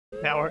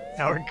Now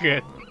we're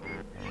good.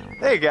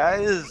 Hey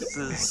guys, this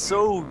is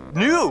so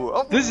new!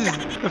 Oh, This is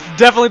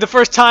definitely the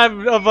first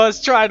time of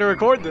us trying to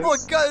record this. oh my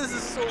god, this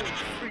is so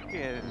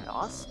freaking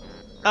awesome!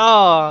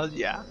 Oh,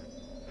 yeah.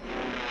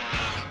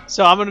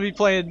 So I'm gonna be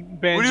playing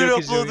When do you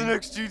upload the Banjo-Kazooie.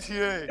 next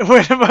GTA?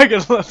 When am I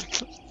gonna let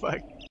the fuck?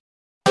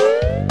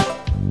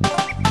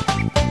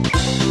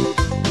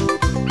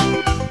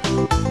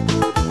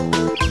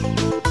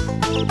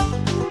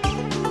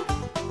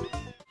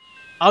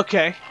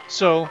 Okay,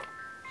 so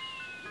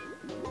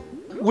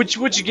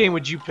which game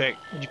would you pick?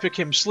 Would you pick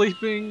him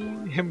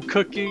sleeping, him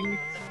cooking,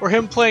 or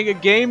him playing a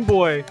Game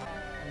Boy?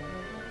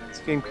 This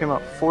game came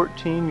out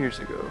 14 years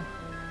ago.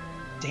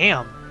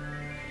 Damn.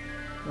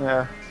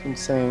 Yeah, it's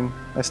insane.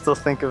 I still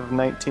think of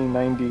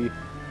 1990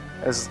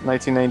 as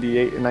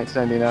 1998 and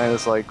 1999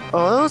 as like,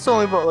 oh, that was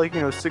only about like,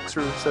 6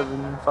 or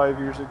 7, 5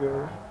 years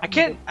ago.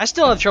 I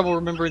still have trouble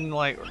remembering,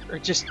 like, or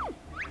just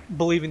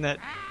believing that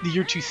the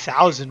year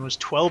 2000 was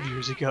 12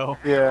 years ago.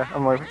 Yeah,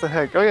 I'm like, what the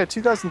heck? Oh yeah,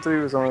 2003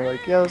 was only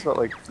like, yeah, it was about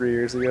like 3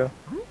 years ago.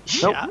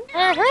 Yeah.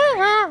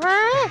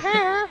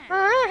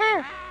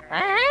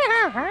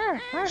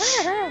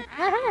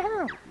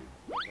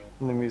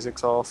 And the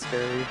music's all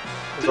scary.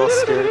 It's all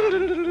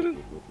scary.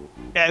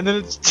 Yeah, and then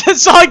it's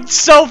just like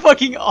so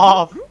fucking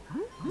off.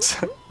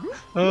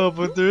 Oh,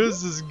 but there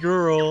is this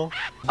girl.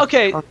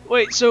 Okay,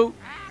 wait, so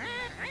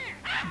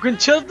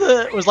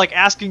Gruntilda was like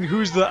asking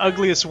who's the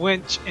ugliest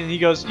wench, and he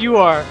goes, "You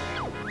are."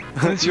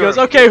 And then she goes,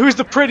 "Okay, who's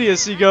the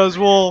prettiest?" He goes,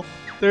 "Well,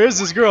 there is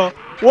this girl."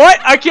 What?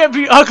 I can't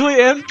be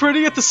ugly and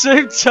pretty at the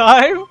same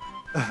time?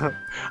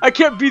 I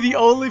can't be the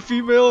only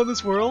female in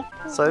this world?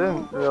 So I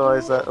didn't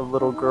realize that a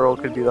little girl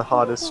could be the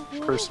hottest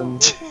person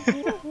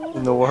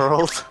in the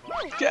world.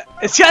 Yeah,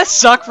 it's gotta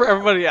suck for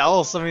everybody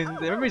else. I mean,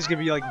 everybody's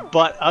gonna be like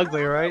butt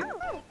ugly, right?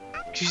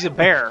 She's a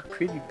bear.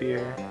 Pretty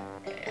bear.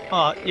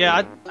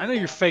 Yeah, I know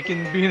you're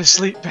faking being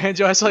asleep,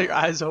 Banjo. I saw your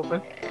eyes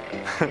open.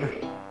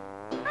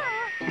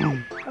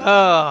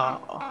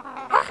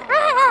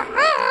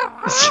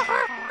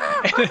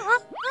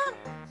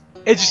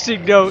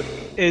 Interesting note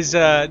is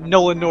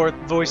Nolan North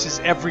voices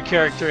every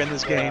character in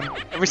this game.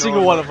 Every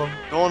single one of them.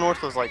 Nolan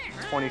North was like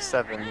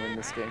 27 when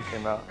this game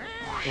came out.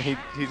 And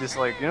he just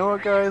like, you know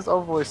what guys,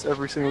 I'll voice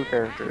every single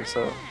character,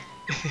 so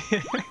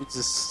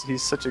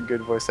he's such a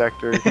good voice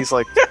actor. He's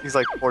like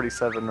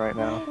 47 right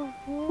now.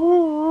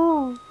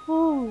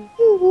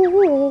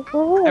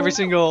 Every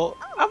single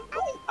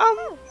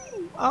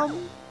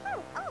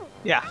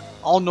yeah,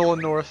 all Nolan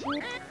North.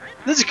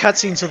 This is a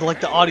cutscene, so like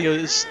the audio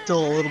is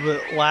still a little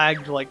bit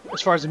lagged, like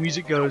as far as the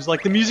music goes.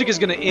 Like the music is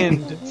gonna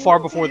end far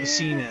before the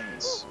scene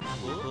ends.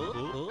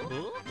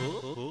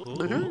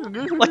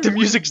 Like the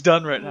music's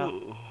done right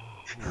now.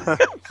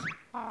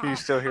 Can you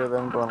still hear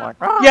them going like?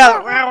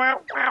 Yeah.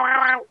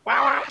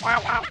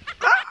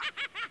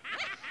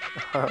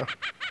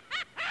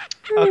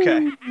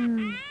 Okay.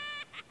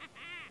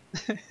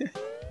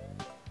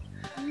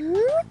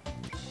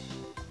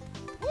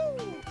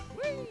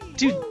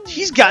 Dude,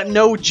 he's got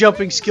no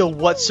jumping skill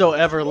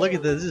whatsoever. Look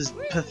at this. This is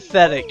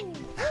pathetic.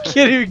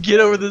 Can't even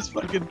get over this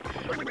fucking...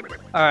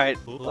 Alright.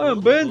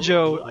 I'm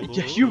Banjo.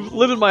 You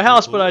live in my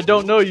house, but I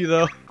don't know you,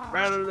 though.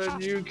 Rather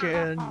than you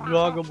can,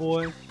 Doggo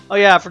Boy. Oh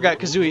yeah, I forgot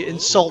Kazooie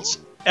insults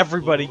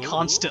everybody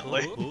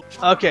constantly.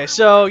 Okay,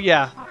 so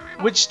yeah.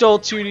 Witch stole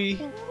Tootie.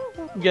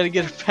 We gotta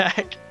get her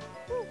back.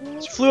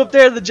 She flew up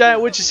there to the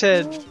giant witch's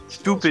head.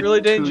 Stupid. It's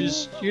really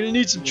dangerous. You're gonna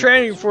need some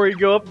training before you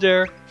go up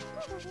there.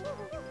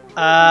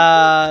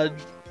 I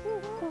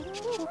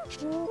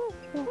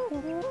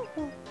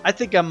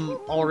think I'm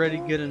already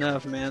good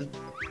enough, man.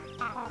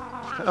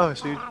 Oh,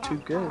 so you're too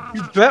good.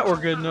 You bet we're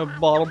good enough,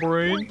 Bottle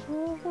Brain.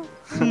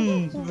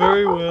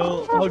 Very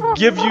well. I'll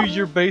give you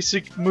your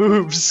basic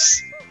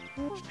moves.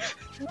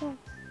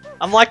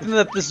 I'm liking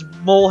that this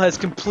mole has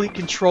complete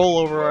control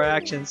over our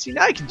actions. See,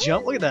 now I can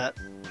jump. Look at that.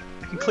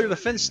 I can clear the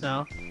fence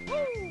now.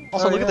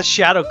 Also, look at the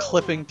shadow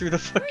clipping through the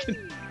fucking...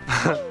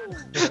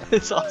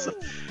 It's awesome.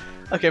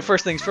 Okay,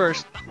 first things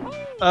first.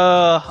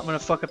 I'm gonna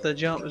fuck up that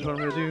jump is what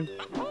I'm gonna do.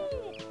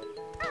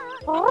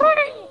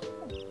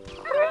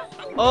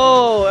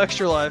 Oh,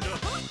 extra life.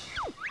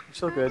 You're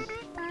so good.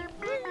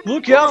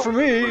 Look out for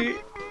me!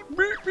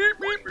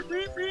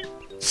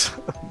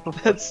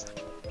 That's...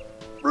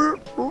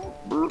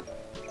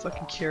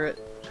 Fucking carrot.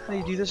 How do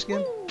you do this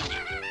again?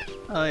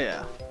 Oh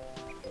yeah.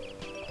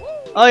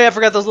 Oh yeah, I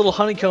forgot those little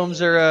honeycombs.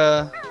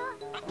 They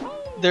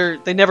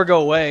never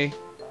go away.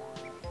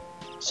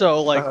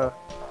 So like,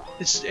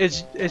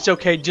 it's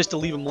okay just to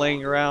leave them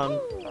laying around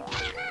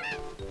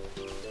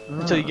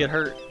until you get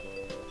hurt.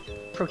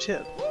 Pro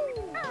tip.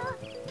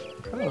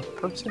 Oh,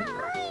 pro tip.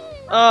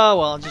 Oh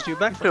well, I'll just do it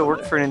back. It'll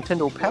work for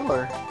Nintendo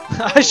Power.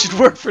 I should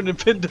work for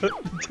Nintendo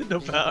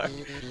Power.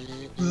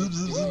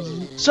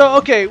 So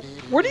okay,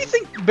 where do you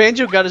think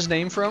Banjo got his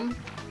name from?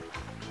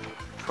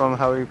 From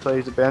how he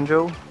plays the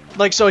banjo?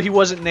 Like, so he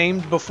wasn't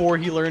named before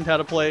he learned how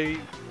to play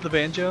the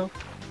banjo?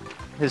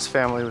 His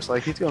family was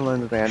like, he's gonna learn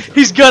the banjo.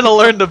 He's gonna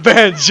learn the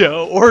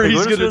banjo, or he's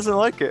what if gonna... he doesn't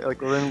like it?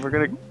 Like, well, then we're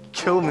gonna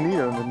kill him and eat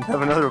him and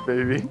have another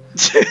baby.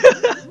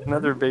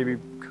 Another baby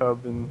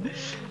cub and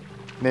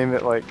name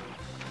it like.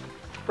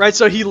 Right,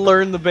 so he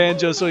learned the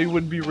banjo so he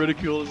wouldn't be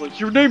ridiculed. It's like,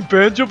 you're named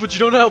Banjo, but you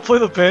don't know how to play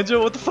the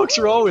banjo? What the fuck's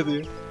wrong with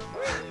you?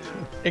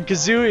 And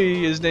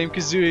Kazooie is named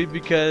Kazooie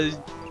because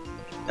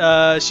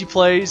she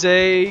plays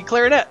a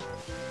clarinet.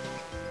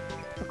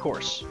 Of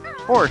course. Of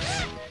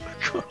course.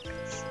 Of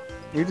course.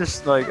 You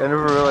just like, I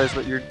never realized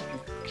that you're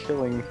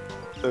killing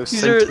those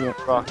These sentient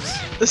rocks.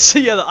 So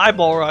yeah, the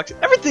eyeball rocks.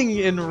 Everything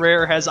in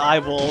Rare has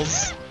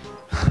eyeballs.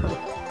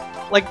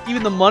 Like,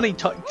 even the money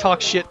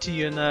talks shit to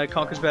you in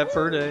Conker's Bad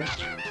Fur Day.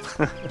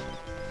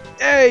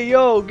 Hey,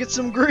 yo, get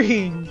some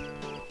green.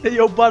 Hey,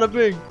 yo, bada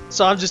bing.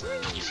 So I'm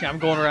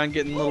going around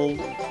getting little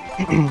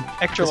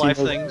extra life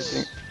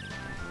things.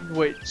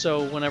 Wait,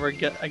 so whenever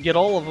I get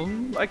all of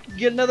them, I can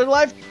get another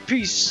life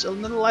piece,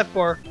 another life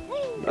bar. Yeah.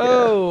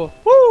 Oh,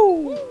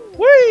 woo,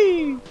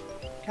 wee.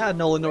 God,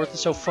 Nolan North is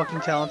so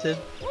fucking talented.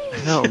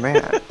 I know,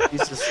 man.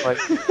 He's just like,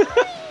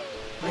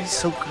 he's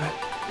so good.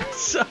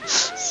 So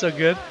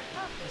good.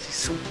 He's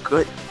so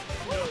good.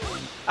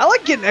 I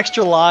like getting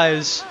extra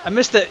lives. I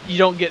miss that you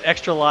don't get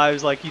extra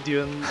lives like you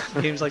do in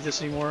games like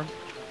this anymore.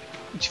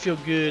 Makes you feel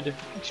good.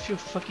 Makes you feel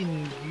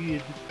fucking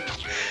good.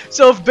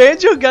 So if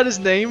Banjo got his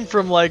name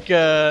from like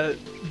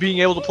being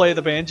able to play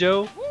the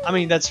banjo, I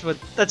mean that's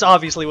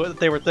obviously what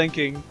they were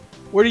thinking.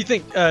 Where do you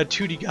think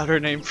Tootie got her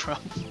name from?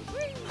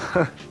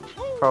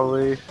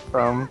 Probably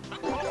from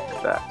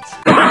that.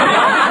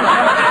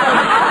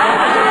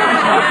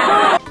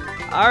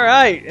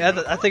 Alright,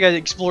 I think I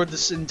explored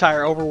this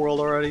entire overworld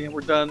already and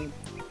we're done.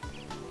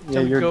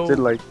 Yeah, you're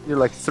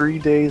like 3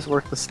 days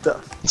worth of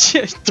stuff.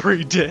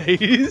 3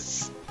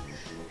 days?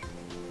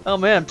 Oh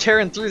man, I'm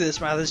tearing through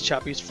this. Wow, this is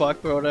choppy as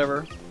fuck, but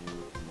whatever.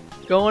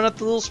 Going up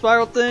the little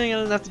spiral thing, I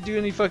don't have to do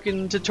any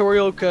fucking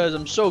tutorial because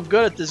I'm so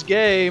good at this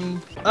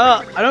game.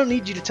 I don't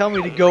need you to tell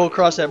me to go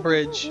across that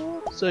bridge.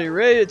 So you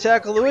ready to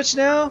tackle the witch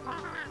now?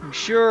 You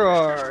sure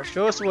are.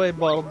 Show us the way,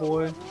 bottle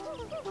boy.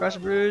 Cross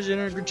the bridge,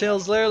 enter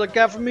Gretel's lair, look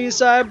out for me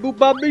inside. Boop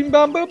bop bing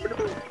bom boop.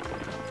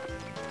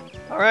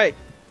 Alright.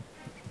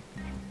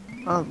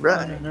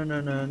 Alright.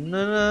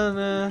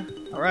 No.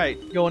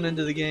 Alright, going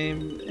into the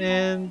game,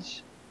 and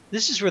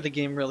this is where the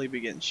game really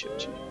begins,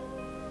 shouldn't you?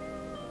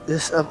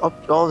 This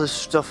all this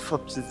stuff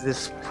up to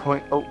this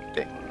point. Oh,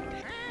 dang.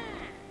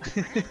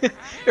 It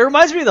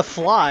reminds me of The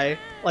Fly,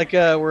 like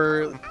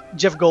where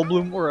Jeff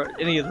Goldblum, or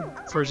any of the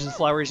versions of The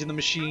Fly where he's in the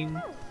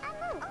machine,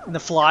 and the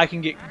Fly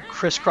can get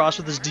crisscrossed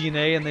with his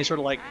DNA, and they sort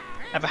of like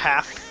have a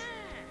half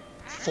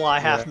fly,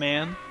 half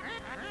man.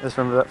 I just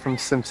remember that from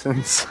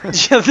Simpsons.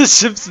 Yeah, The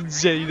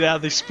Simpsons, yeah,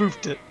 they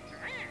spoofed it.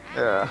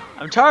 Yeah.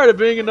 I'm tired of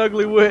being an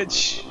ugly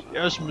witch.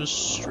 Yes,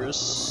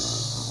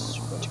 mistress.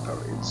 What you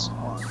parades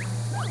on?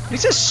 He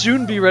says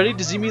soon be ready.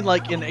 Does he mean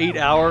like in 8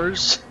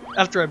 hours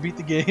after I beat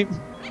the game?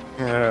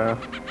 Yeah.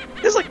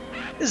 This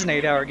is an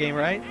 8-hour game,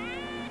 right?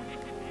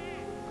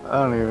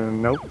 I don't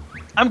even know.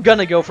 I'm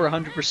gonna go for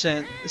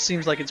 100%. It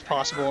seems like it's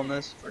possible in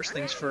this. First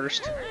things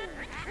first.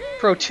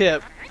 Pro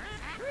tip: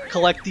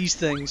 collect these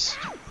things.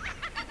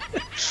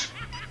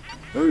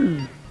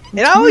 And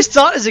I always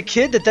thought as a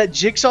kid that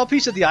jigsaw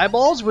piece of the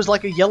eyeballs was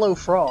like a yellow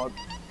frog.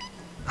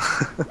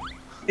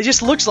 It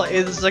just looks like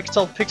it's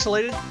all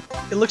pixelated.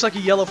 It looks like a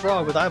yellow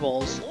frog with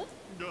eyeballs.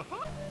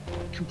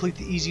 Complete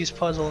the easiest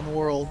puzzle in the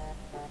world.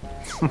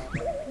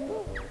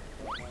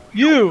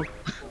 You!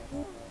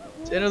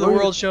 To enter the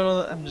world shown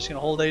on the... I'm just gonna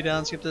hold A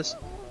down, skip this.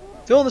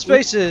 Fill in the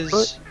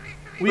spaces!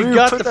 We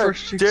got the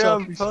first jigsaw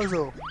piece.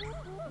 Puzzle.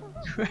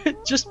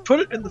 Just put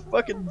it in the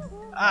fucking...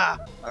 Ah!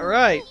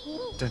 Alright.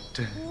 That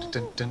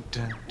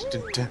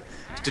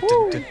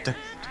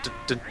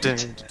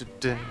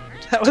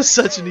was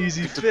such an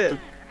easy fit.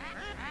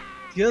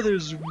 The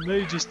others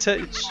may just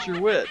test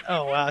your wit.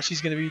 Oh wow, she's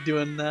gonna be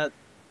doing that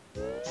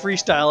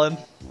freestyling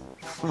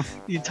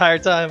the entire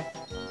time.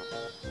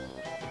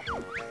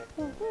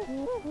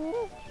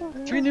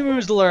 3 new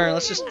moves to learn.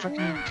 Let's just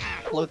fucking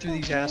blow through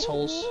these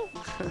assholes.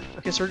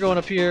 Guess we're going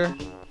up here.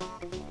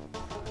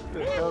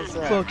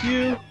 Fuck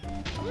you.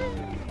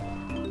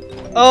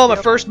 Oh, my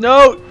first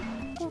note!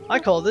 I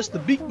call this the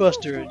Beak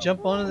Buster.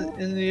 Jump on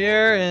in the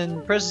air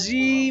and press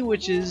Z,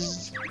 which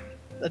is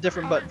a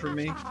different button for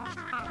me.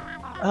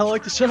 I don't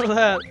like the sound of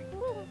that.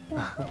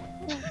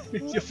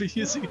 You'll be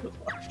using it a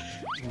lot.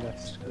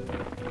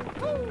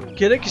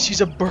 Get it? Because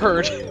she's a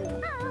bird.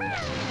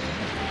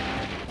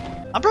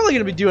 I'm probably going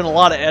to be doing a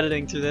lot of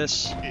editing through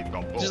this.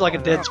 Just like a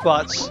dead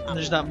spots, and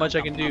there's not much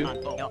I can do.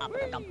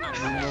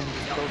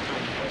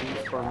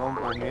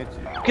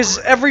 Because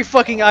every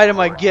fucking item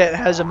I get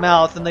has a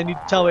mouth, and they need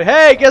to tell me,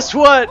 hey, guess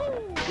what?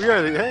 We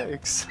are the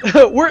eggs.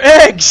 We're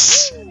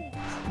eggs!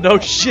 No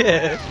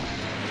shit.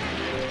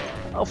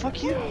 Oh,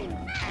 fuck you.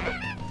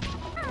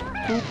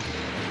 Boop.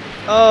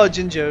 Oh,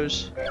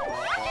 Jinjos.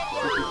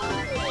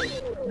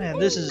 Man,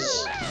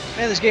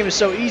 this game is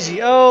so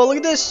easy. Oh, look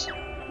at this.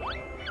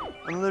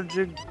 Another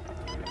jig.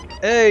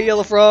 Hey,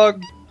 Yellow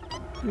Frog.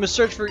 You must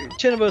search for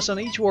 10 of us on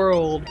each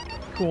world.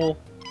 Cool.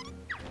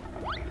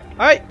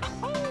 Alright.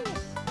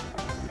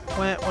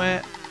 Wah, wah.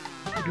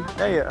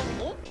 Hey,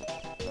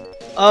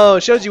 Oh,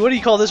 it shows you. What do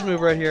you call this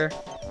move right here?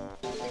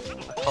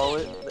 call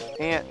it?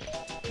 The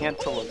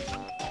antelope.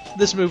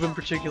 This move in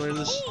particular,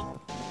 this.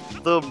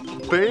 The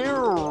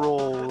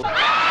barrel.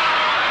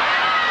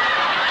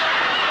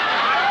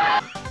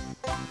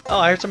 Oh,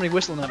 I heard somebody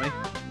whistling at me.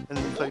 And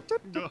then it's like,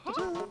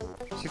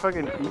 she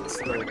fucking eats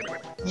the.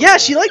 Yeah,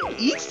 she like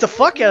eats the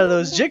fuck out of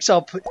those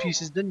jigsaw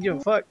pieces. Didn't give a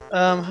fuck.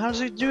 How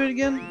does it do it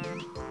again?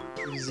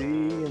 Z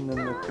and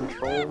then the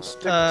control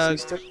stick. C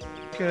stick.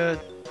 Good.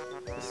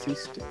 The C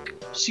stick.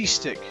 C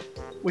stick,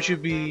 which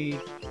would be.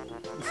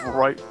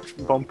 Right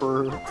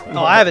bumper.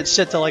 Oh, I have it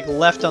set to like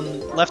left on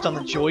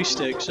the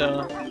joystick,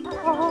 so.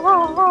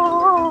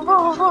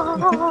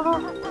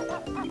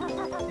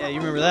 Yeah, you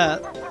remember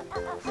that.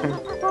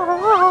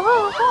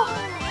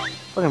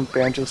 Fucking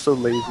Banjo's so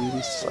lazy. He's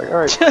just like,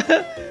 alright.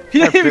 He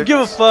didn't even give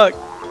a fuck.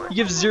 He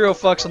gives 0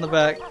 fucks on the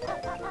back.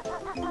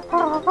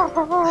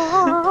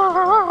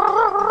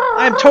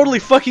 I'm totally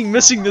fucking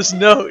missing this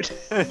note.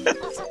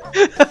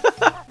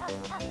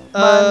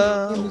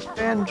 My name is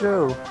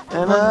Banjo,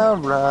 and I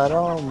ride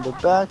on the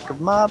back of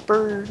my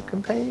bird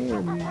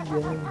companion.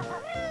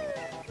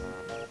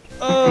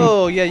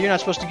 Oh, yeah, you're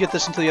not supposed to get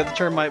this until you have the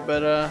termite,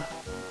 but,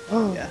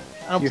 yeah.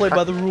 I don't play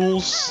by the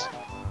rules.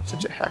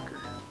 Such a hacker.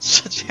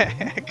 Such a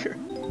hacker.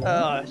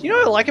 You know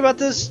what I like about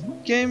this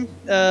game,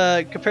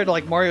 compared to,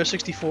 like, Mario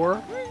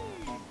 64?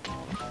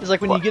 Is, like,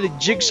 when you get a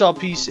jigsaw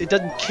piece, it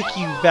doesn't kick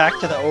you back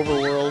to the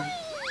overworld.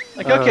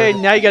 Like, okay,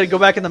 now you gotta go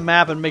back in the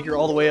map and make it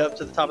all the way up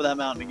to the top of that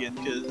mountain again,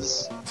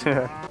 because...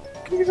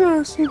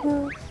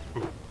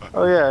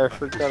 Oh yeah, I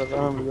forgot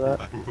about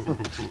that.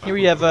 Here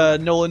we have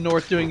Nolan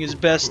North doing his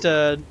best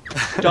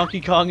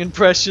Donkey Kong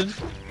impression.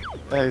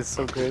 That is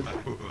so good.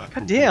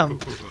 God damn.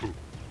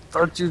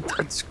 Don't you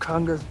touch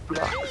Konga's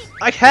blocks.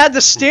 I had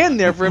to stand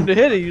there for him to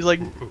hit it. He's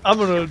like, I'm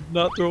gonna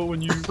not throw it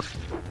when you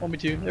want me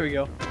to. There we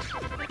go.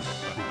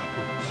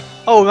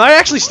 Oh, I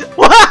actually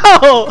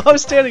wow! I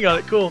was standing on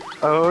it. Cool.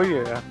 Oh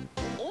yeah.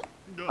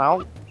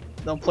 Ow.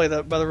 Don't play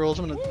that by the rules.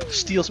 I'm gonna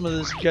steal some of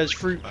this guy's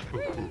fruit.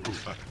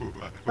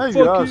 Hey,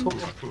 guys.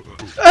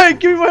 Hey,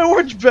 give me my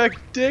orange back,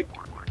 dick.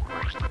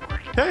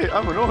 Hey,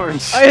 I'm an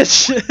orange. Hey.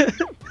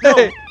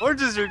 No,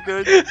 oranges are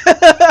good.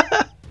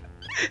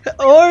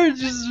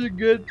 Oranges are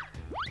good.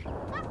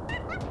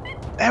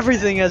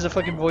 Everything has a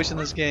fucking voice in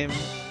this game.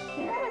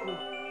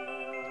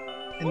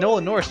 And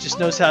Nolan North just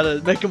knows how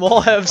to make them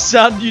all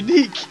sound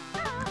unique.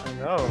 I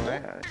know,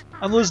 man.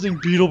 I'm listening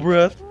beetle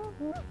breath.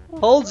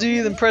 Hold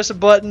Z, then press a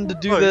button to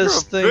do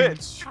this thing.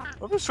 Bitch.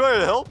 I'm just trying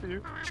to help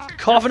you.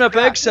 Coughing up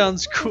eggs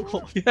sounds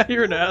cool. Yeah,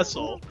 you're an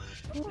asshole.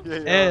 Yeah,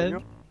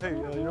 And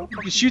you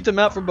can shoot them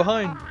out from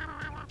behind.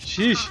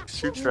 Sheesh.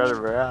 Shoots right out of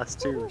her ass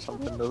too, or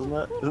something, doesn't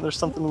it? Isn't there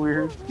something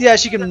weird? Yeah,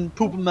 she can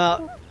poop them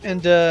out,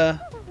 and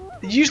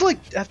you usually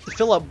have to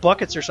fill up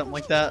buckets or something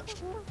like that.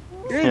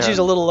 Your energy's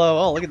a little low.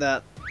 Oh, look at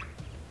that.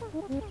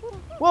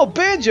 Well,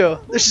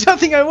 Banjo, there's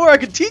nothing more I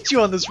could teach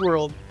you on this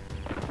world.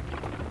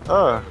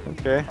 Oh,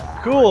 okay.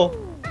 Cool.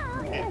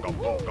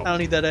 I don't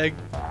need that egg.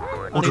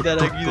 I don't need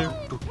that egg either.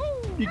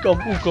 Eekum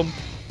ookum.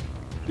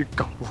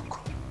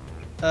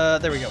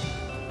 There we go.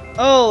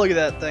 Oh, look at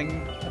that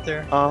thing up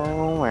there.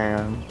 Oh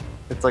man.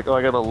 It's like, oh,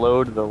 I gotta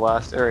load the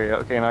last area.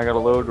 Okay, now I gotta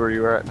load where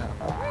you were at now.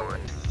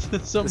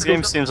 This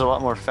game seems a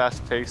lot more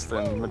fast-paced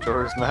than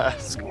Majora's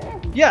Mask.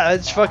 Yeah,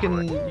 it's hard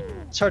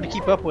to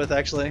keep up with,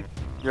 actually.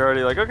 You're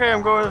already like, okay,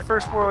 I'm going to the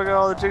first floor, I got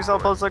all the jigsaw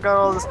puzzles, I got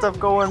all this stuff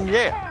going,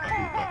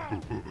 yeah!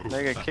 Now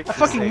you gotta kick I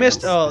fucking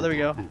missed. Oh, there we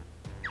go.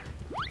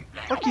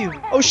 Fuck you.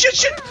 Oh,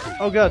 shit!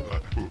 Oh, God.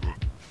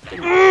 Take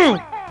it,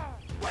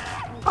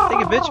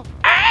 bitch.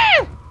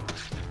 Ah!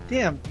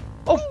 Damn.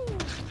 Oh,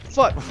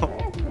 fuck.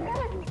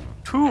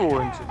 2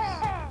 oranges.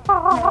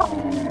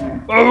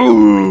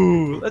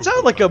 Oh, that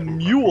sounded like a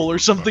mule or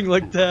something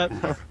like that.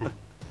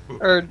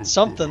 Or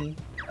something.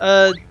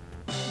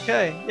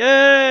 Okay.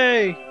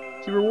 Yay!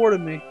 He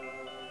rewarded me.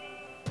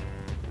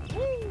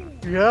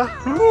 Yeah?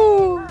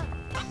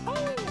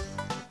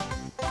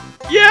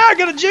 Yeah, I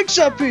got a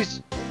jigsaw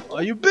piece! Oh,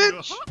 you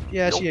bitch!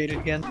 Yeah, she ate it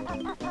again.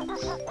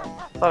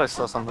 Thought I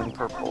saw something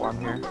purple on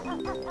here.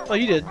 Oh,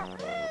 you did.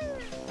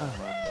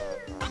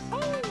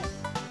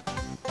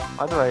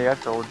 Why do I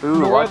have to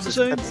do watch this?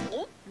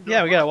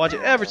 Yeah, we gotta watch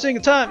it every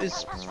single time.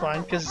 It's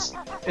fine, because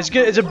it's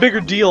good. It's a bigger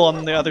deal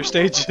on the other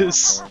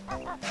stages.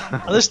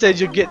 On this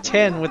stage, you'll get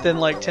 10 within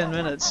like 10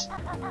 minutes.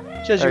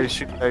 You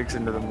shoot eggs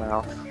into the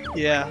mouth.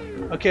 Yeah.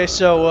 Okay,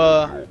 so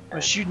I'm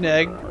gonna shoot an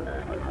egg.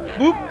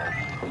 Boop.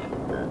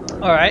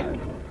 Alright.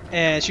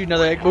 And shoot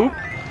another egg. Boop.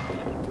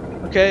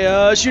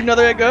 Okay, shoot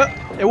another egg.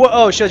 Hey,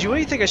 oh, Shoji, what do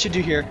you think I should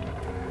do here?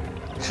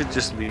 You should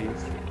just leave.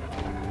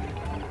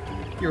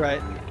 You're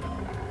right.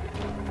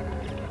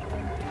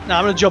 Nah,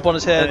 I'm gonna jump on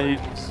his head. And you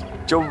just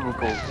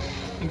jump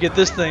and get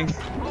this thing.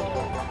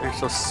 You're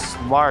so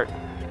smart.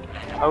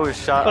 I would have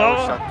shot the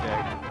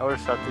egg. I would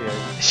have shot the egg.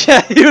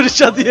 Yeah, you would have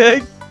shot the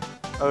egg.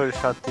 I would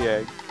have shot the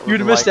egg. You would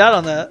have missed out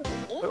on that.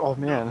 Oh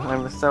man, I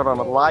missed out on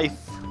a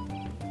life.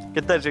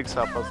 Get that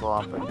jigsaw puzzle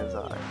off in his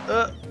eye.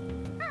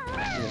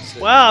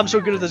 Wow, I'm so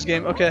good at this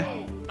game.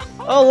 Okay.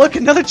 Oh, look,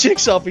 another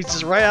jigsaw piece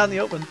is right out in the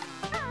open.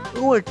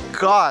 Oh my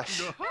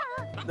gosh.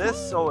 This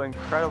is so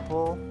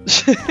incredible.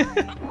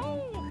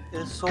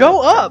 It's so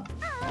Go up!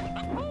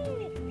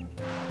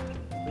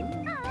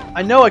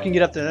 I know I can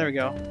get up there. There we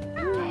go.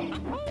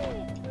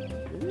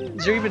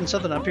 Is there even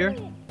something up here?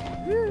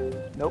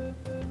 Nope.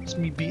 It's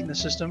me beating the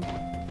system.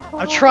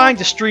 I'm trying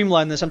to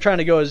streamline this. I'm trying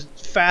to go as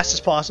fast as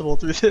possible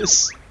through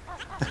this.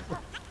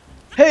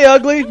 Hey,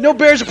 ugly! No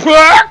bears!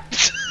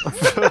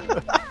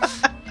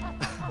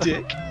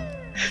 Dick.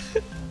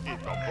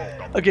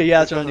 Okay, yeah,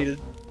 that's what I needed.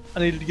 I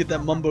needed to get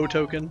that Mumbo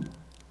token.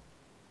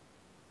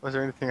 Was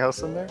there anything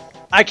else in there?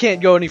 I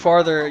can't go any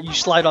farther. You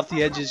slide off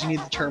the edges. You need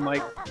the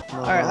termite. No,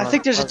 Alright, I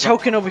think there's a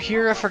token over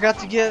here I forgot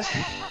to get.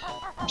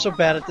 I'm so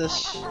bad at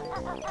this.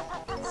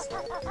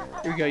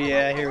 Here we go.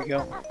 Yeah, here we go.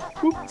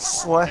 Whoop.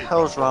 What the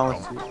hell's wrong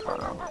with you,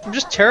 Chrono? I'm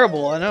just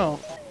terrible, I know.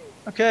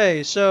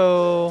 Okay,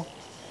 so...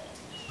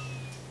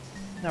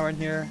 Now we're in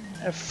here.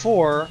 I have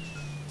 4.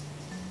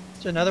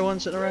 Is there another one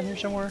sitting around here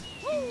somewhere?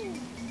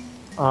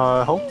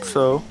 I hope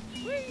so.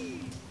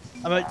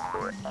 I might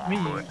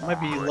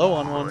be low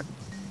on one.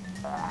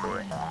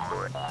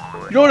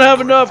 You don't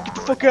have enough! Get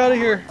the fuck out of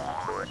here!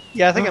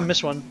 Yeah, I think I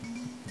missed one.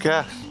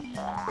 Gas.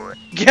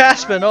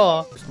 Gasping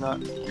off!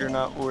 You're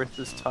not worth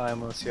this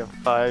time unless you have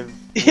 5.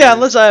 Yeah,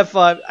 unless I have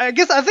 5. I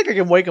think I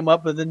can wake him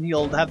up, but then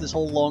he'll have this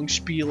whole long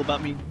spiel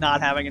about me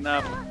not having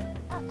enough.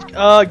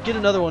 Get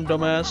another one,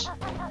 dumbass.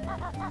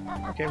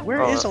 Okay,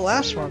 where is the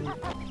last one?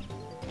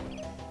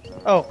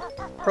 Oh,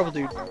 purple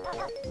dude.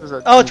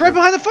 Oh, it's right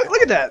behind the foot.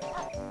 Look at that.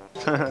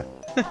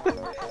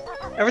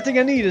 Everything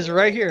I need is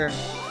right here.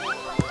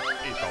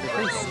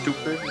 You're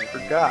stupid. You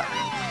forgot.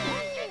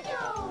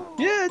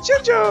 Yeah,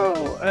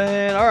 Jojo.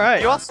 And all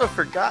right. You also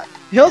forgot.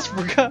 You also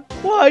forgot.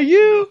 Why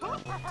you?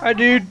 Alright,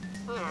 dude.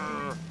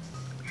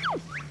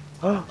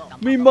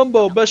 Me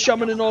Mumbo, best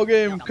shaman in all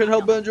game. Couldn't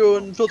help Banjo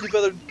and Filthy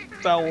Feathered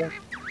Fowl.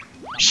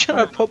 Shut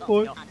up, pup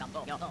boy.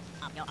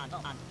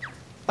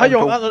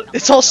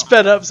 It's all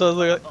sped up, so it's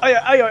like,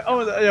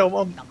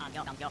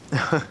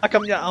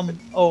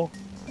 oh.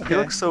 Okay. He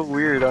looks so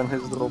weird on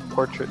his little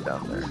portrait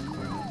down there.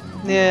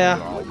 Yeah.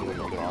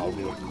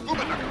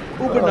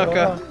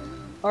 Ubanaka.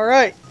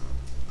 Alright.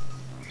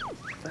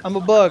 I'm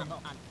a bug.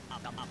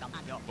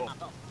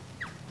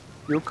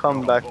 You'll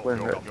come back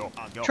when ready.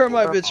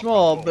 Termite bit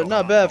small, but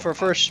not bad for a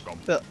first.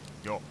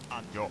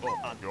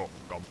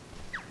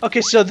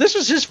 Okay, so this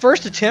was his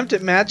first attempt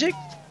at magic?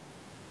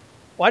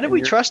 Why did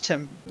we trust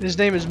him? His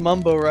name is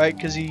Mumbo, right?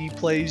 Because he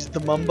plays the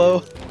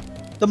Mumbo.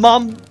 The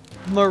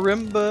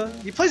marimba.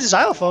 He plays the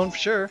xylophone for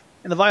sure.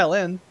 And the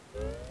violin.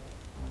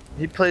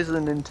 He plays the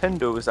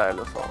Nintendo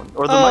xylophone.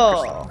 Or the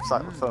Microsoft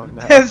xylophone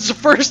now. It's the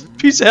first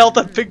piece of health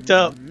I picked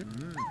up.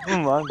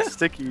 Mmm,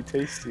 sticky,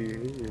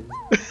 tasty.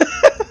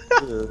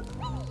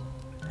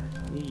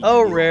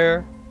 Oh,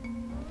 rare.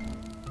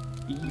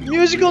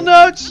 Musical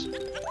notes!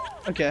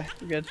 Okay,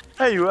 we're good.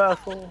 Hey, you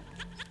asshole.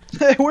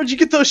 Hey, where'd you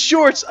get those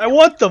shorts? I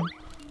want them!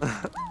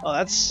 Oh,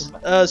 that's...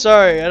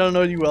 sorry, I don't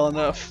know you well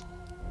enough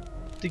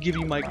to give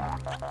you my...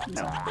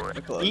 No, my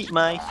clothes. Eat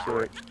my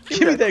short.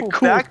 Give me that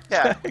cool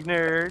backpack,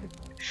 nerd.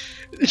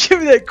 Give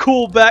me that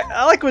cool back...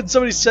 I like when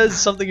somebody says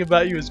something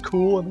about you is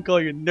cool and they call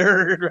you a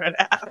nerd right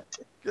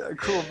after. Yeah,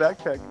 cool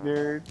backpack,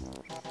 nerd.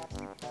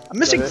 I'm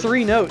missing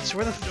 3 notes.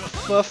 Where the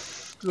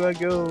fuff do I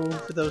go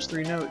for those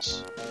 3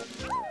 notes?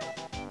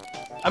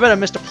 I bet I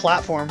missed a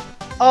platform.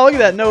 Oh, look at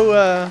that. No,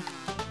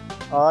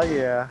 Oh,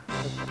 yeah.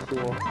 That's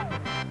cool.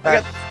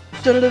 I got...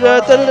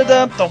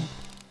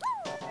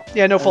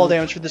 Yeah, no fall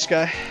damage for this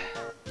guy.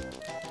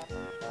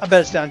 I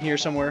bet it's down here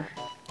somewhere.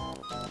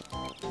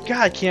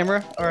 God,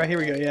 camera. Alright, here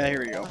we go. Yeah, here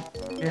we go.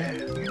 Yeah.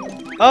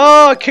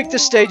 Oh, kick the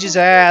stage's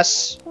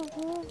ass.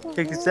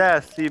 Kick his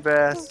ass,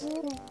 Seabass.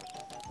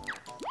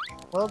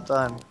 Well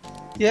done.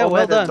 Yeah,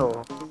 well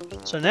done.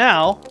 So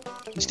now,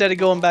 instead of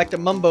going back to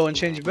Mumbo and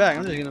changing back,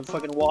 I'm just gonna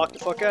fucking walk the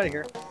fuck out of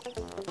here.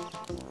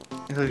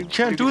 You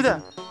can't do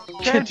that.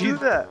 Can't do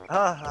that.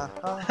 Ha ha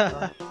ha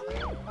ha.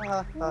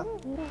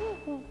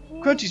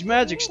 Crunchy's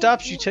magic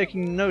stops you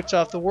taking notes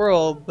off the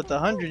world, but the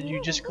 100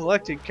 you just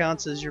collected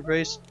counts as your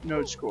base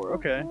note score.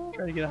 Okay,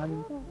 try to get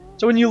 100.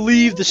 So when you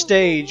leave the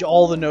stage,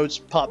 all the notes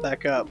pop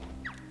back up.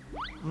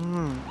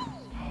 Hmm.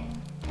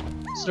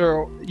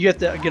 So you have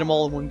to get them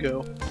all in one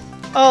go.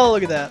 Oh,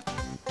 look at that.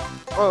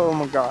 Oh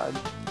my god.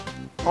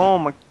 Oh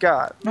my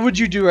god. What would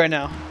you do right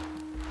now?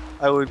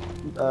 I would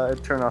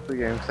turn off the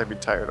game because I'd be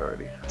tired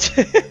already.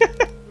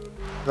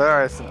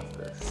 Alright, that's enough of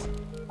this.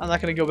 I'm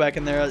not gonna go back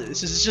in there.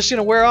 This is just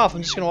gonna wear off.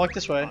 I'm just gonna walk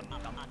this way.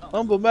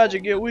 Humble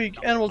magic get weak,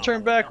 and we'll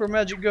turn back where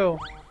magic go.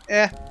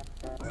 Eh.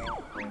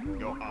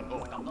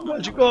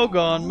 Magic all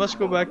gone. Must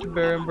go back to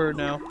Bear and Bird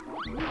now.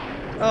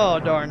 Oh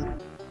darn.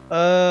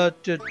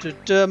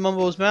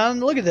 Mumbo's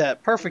Mountain. Look at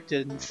that.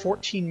 Perfected in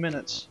 14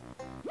 minutes.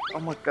 Oh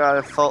my god,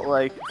 it felt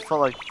like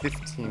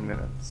 15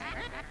 minutes.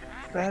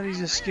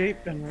 Baddies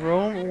escape and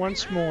roam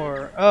once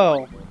more.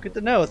 Oh, good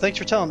to know. Thanks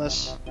for telling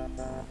us.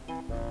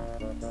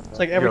 It's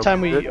like every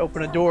time we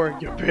open a door,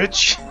 you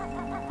bitch.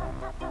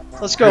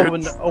 Let's go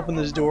open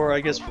this door.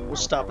 I guess we'll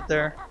stop it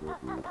there.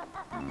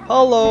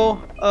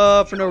 Hello.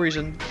 For no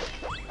reason.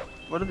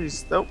 What are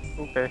these? Oh,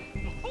 okay.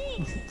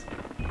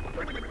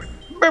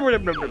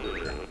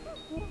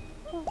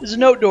 There's a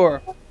note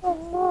door.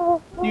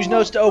 Use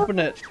notes to open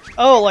it.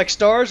 Oh, like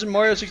stars in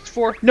Mario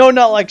 64? No,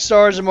 not like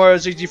stars in Mario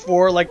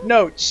 64, like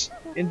notes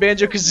in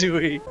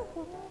Banjo-Kazooie.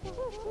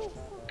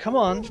 Come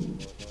on.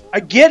 I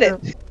get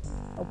it!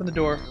 Open the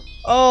door.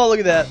 Oh, look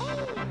at that.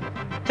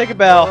 Take a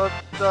bow.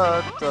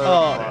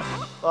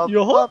 Oh.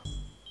 Yo-ho.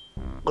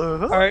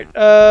 Alright,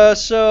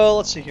 so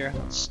let's see here.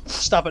 Let's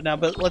stop it now,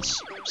 but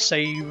let's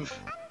save.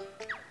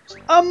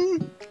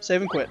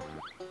 Save and quit.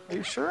 Are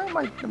you sure? I'm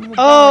in the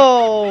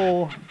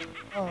Oh!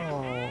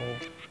 Oh.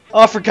 Oh,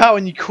 I forgot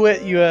when you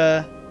quit, you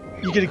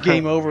get a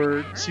game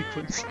over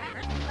sequence.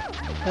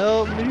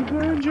 Help me,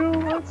 Banjo,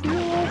 I feel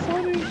all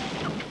funny.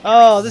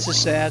 Oh, this is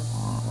sad.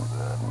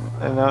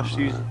 And now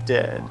she's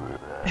dead.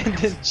 And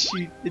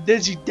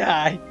then she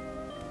died.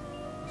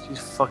 She's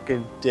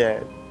fucking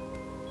dead.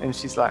 And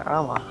she's like,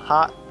 I'm a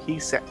hot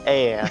piece of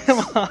ass. I'm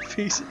a hot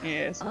piece of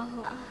ass.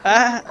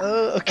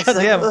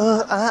 Goddamn.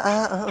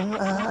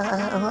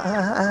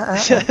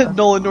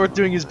 Nolan North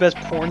doing his best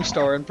porn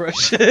star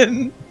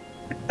impression.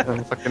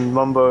 And fucking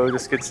Mumbo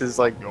just gets his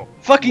like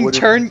fucking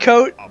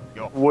turncoat.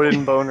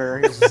 Wooden boner.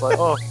 He's just like,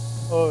 oh,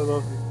 I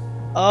love you.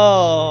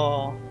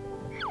 Oh.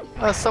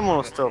 Someone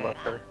will still love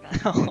her.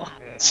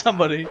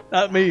 Somebody,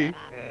 not me,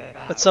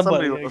 but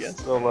somebody I will guess.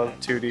 still love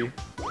Tootie.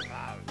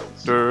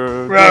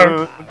 The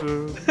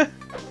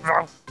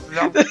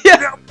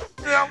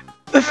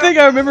thing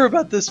I remember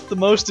about this the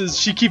most is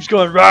she keeps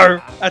going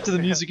rawr after the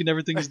music and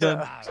everything is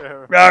done.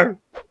 Rawr.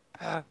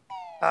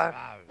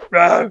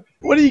 Rawr.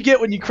 What do you get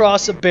when you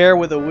cross a bear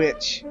with a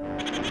witch?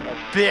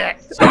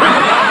 Bitch.